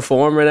a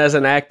performer and as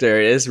an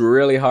actor, it's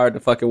really hard to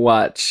fucking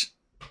watch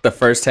the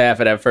first half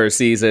of that first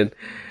season.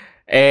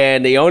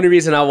 And the only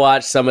reason I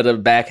watched some of the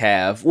back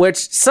half,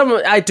 which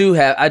I do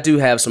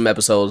have some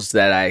episodes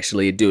that I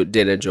actually did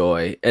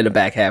enjoy in the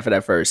back half of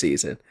that first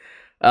season.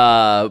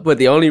 But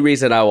the only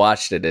reason I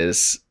watched it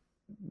is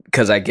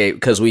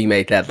because we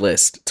made that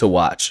list to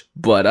watch.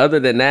 But other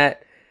than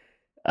that,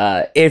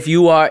 if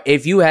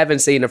you haven't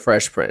seen The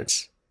Fresh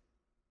Prince,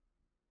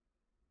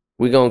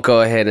 we're gonna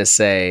go ahead and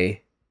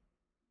say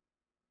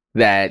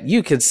that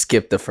you could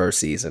skip the first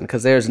season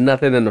because there's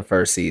nothing in the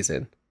first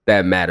season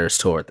that matters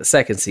toward the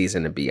second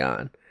season and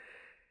beyond.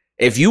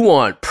 If you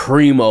want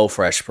primo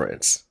Fresh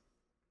Prince,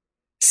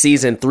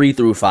 season 3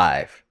 through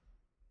 5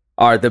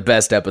 are the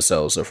best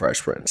episodes of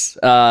Fresh Prince.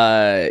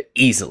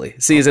 Easily.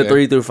 Season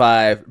 3 through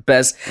 5,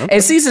 best. Okay.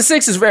 And season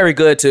 6 is very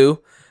good too.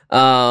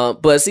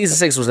 But season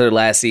 6 was their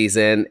last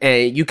season,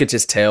 and you could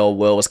just tell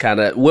Will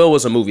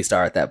was a movie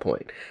star at that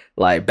point.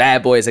 Like,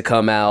 Bad Boys had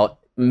come out,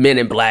 Men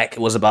in Black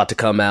was about to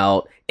come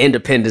out,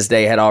 Independence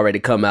Day had already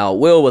come out.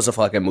 Will was a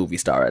fucking movie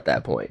star at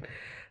that point.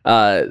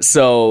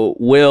 So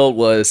Will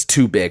was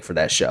too big for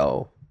that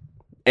show,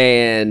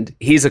 and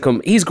he's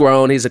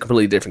grown. He's a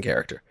completely different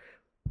character.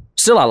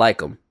 Still, I like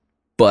him,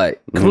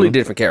 but completely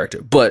different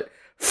character. But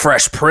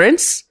Fresh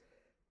Prince,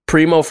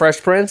 primo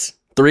Fresh Prince,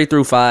 3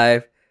 through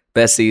 5,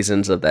 best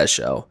seasons of that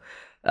show.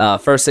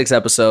 First 6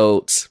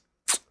 episodes,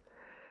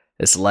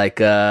 it's like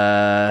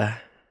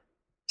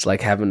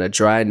having a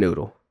dry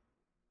noodle.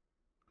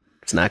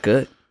 It's not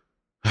good.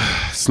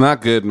 It's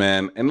not good,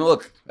 man. And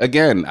look,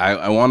 again,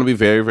 I want to be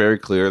very, very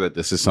clear that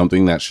this is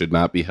something that should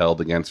not be held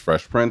against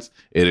Fresh Prince.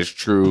 It is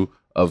true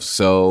of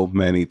so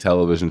many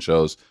television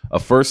shows. A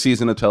first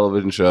season of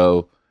television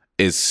show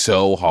is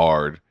so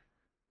hard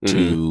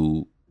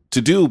to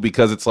do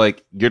because it's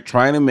like you're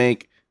trying to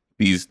make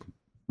these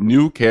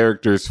new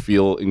characters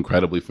feel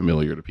incredibly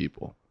familiar to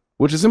people,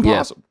 which is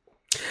impossible.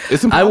 Yeah.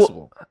 It's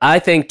impossible. I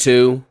think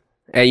too,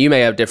 and you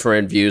may have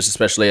different views,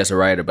 especially as a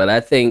writer, but I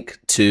think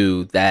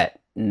too that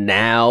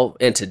now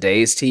in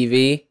today's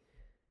TV,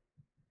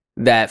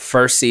 that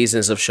first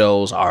seasons of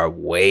shows are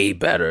way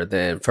better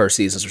than first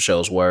seasons of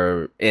shows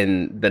were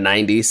in the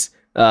 90s.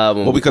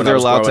 Because they're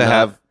allowed to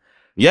have,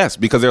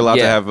 because they're allowed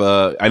to have,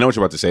 I know what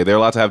you're about to say, they're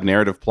allowed to have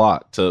narrative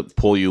plot to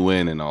pull you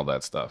in and all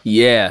that stuff.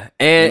 Yeah.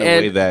 And the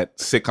way that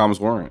sitcoms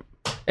weren't.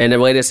 And the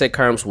way that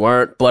sitcoms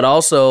weren't, but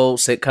also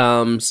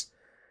sitcoms,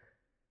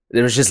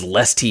 there was just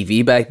less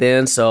TV back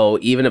then. So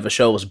even if a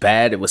show was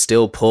bad, it would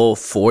still pull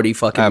 40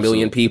 fucking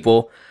million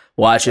people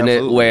watching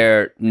it,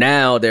 where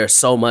now there's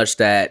so much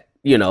that,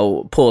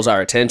 pulls our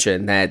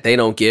attention that they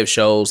don't give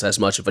shows as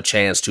much of a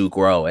chance to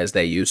grow as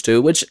they used to,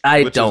 which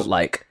I don't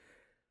like.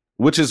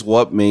 Which is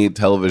what made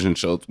television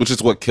shows, which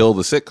is what killed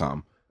the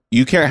sitcom.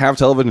 You can't have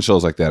television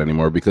shows like that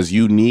anymore because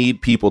you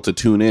need people to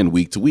tune in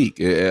week to week.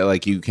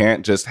 Like, you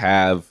can't just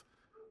have,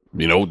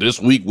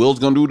 this week Will's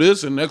going to do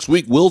this and next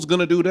week Will's going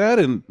to do that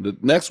and the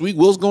next week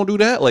Will's going to do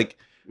that. Like,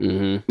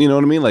 you know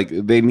what I mean? Like,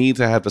 they need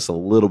to have this a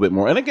little bit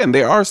more. And again,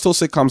 there are still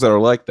sitcoms that are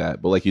like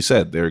that, but like you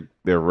said, they're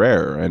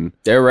rare, and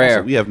they're rare.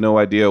 Also, we have no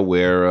idea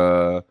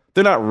where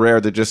they're not rare.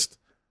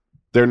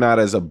 They're not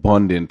as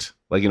abundant.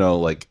 Like,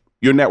 like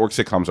your network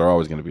sitcoms are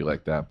always going to be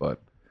like that,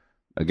 but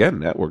again,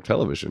 network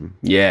television.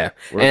 Yeah,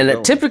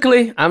 and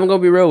typically, I'm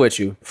gonna be real with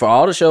you. For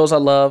all the shows I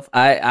love,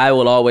 I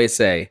will always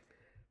say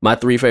my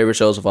 3 favorite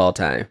shows of all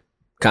time,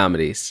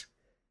 comedies,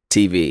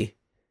 TV,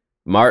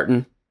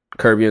 Martin,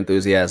 Curb Your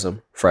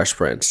Enthusiasm, Fresh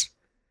Prince.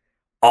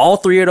 All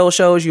 3 of those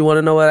shows, you want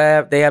to know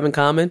what they have in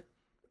common?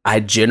 I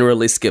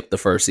generally skip the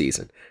first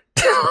season.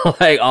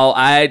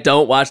 I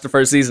don't watch the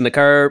first season of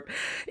Curb,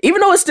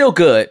 even though it's still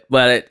good.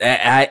 But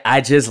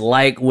I just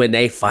like when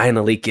they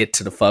finally get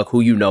to the fuck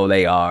who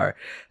they are.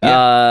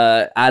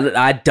 Yeah.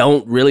 I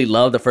don't really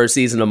love the first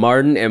season of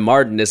Martin, and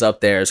Martin is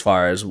up there as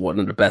far as one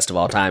of the best of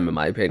all time, in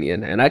my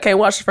opinion. And I can't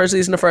watch the first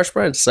season of Fresh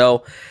Prince,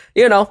 so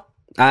I'm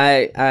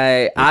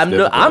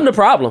the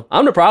problem.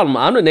 I'm the problem.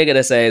 I'm the nigga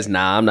that says,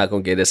 nah, I'm not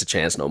gonna give this a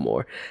chance no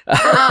more.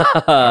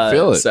 I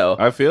feel it.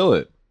 I feel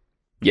it.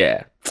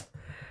 Yeah.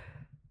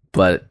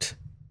 But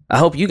I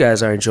hope you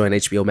guys are enjoying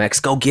HBO Max.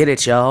 Go get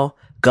it, y'all.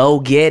 Go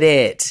get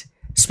it.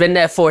 Spend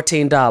that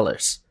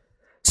 $14.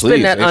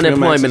 Spend that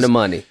unemployment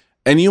money.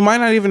 And you might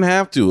not even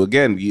have to.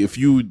 Again, if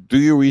you do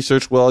your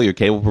research well, your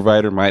cable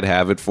provider might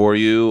have it for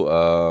you.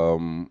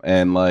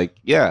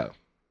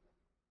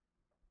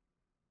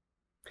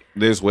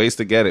 There's ways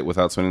to get it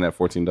without spending that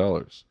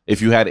 $14.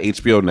 If you had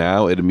HBO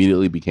Now, it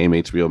immediately became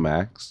HBO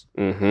Max.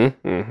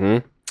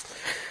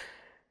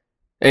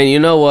 And you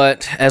know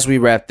what? As we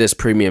wrap this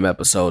premium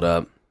episode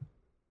up,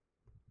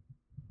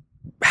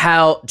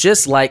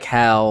 just like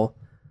how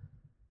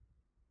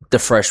the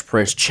Fresh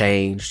Prince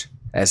changed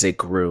as it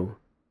grew,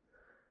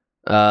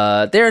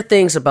 there are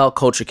things about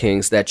Culture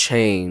Kings that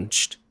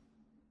changed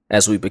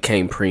as we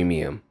became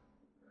premium.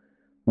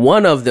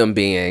 One of them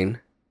being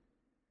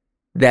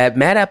that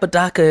Matt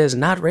Apodaca is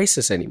not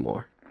racist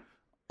anymore.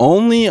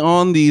 Only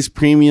on these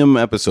premium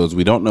episodes,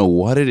 we don't know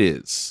what it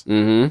is.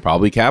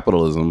 Probably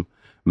capitalism.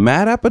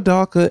 Matt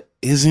Apodaca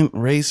isn't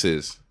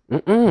racist.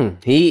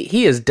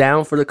 He is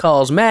down for the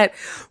cause. Matt,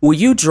 will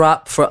you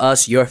drop for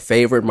us your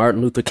favorite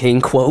Martin Luther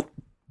King quote?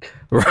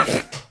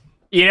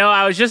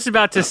 I was just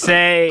about to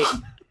say,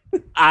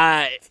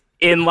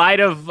 in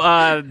light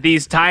of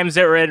these times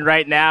that we're in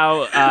right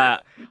now,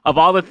 of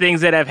all the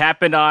things that have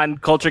happened on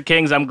Culture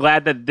Kings, I'm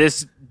glad that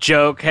this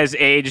joke has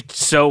aged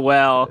so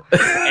well,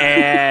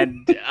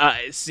 and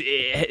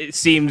it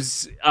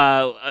seems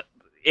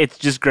it's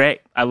just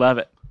great. I love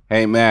it.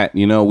 Hey, Matt,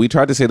 we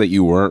tried to say that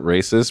you weren't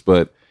racist,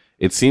 but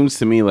it seems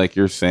to me like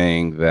you're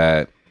saying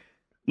that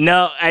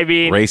No, I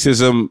mean,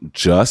 racism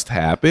just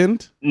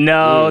happened.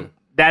 no,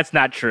 that's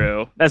not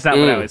true. That's not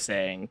what I was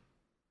saying.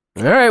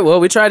 All right, well,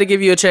 we tried to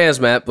give you a chance,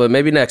 Matt, but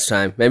maybe next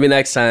time. Maybe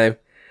next time.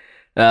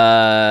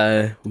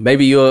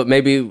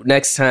 Maybe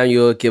next time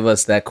you'll give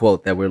us that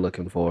quote that we're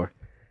looking for.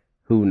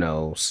 Who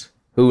knows?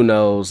 Who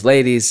knows?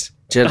 Ladies,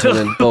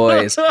 gentlemen,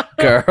 boys,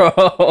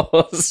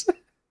 girls.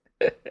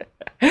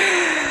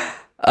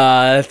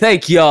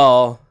 Thank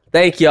y'all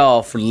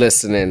for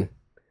listening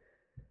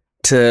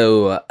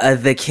to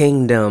the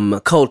Kingdom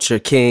Culture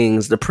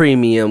Kings, the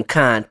premium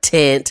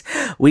content.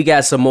 We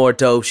got some more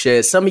dope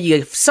shit. Some of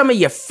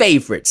your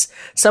favorites,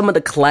 some of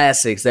the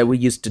classics that we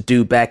used to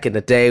do back in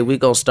the day. We're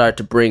gonna start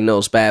to bring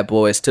those bad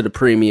boys to the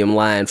premium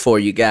line for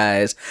you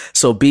guys.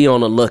 So be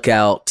on the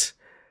lookout.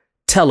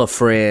 Tell a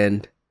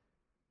friend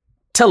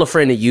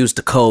to use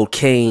the code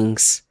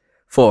KINGS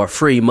for a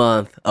free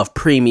month of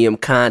premium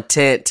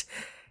content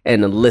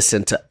and to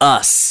listen to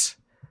us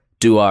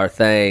do our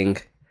thing.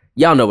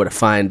 Y'all know where to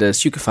find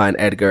us. You can find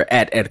Edgar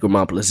at Edgar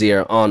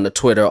Montplaisir on the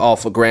Twitter,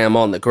 Alphagram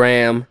on the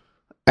gram.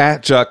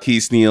 At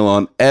Jacquees Neal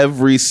on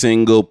every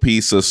single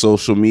piece of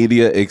social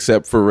media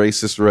except for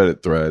racist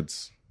Reddit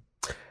threads.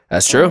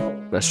 That's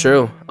true. That's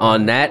true.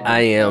 On that,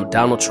 I am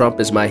Donald Trump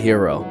is my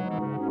hero.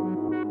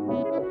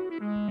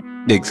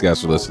 Thanks,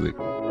 guys, for listening.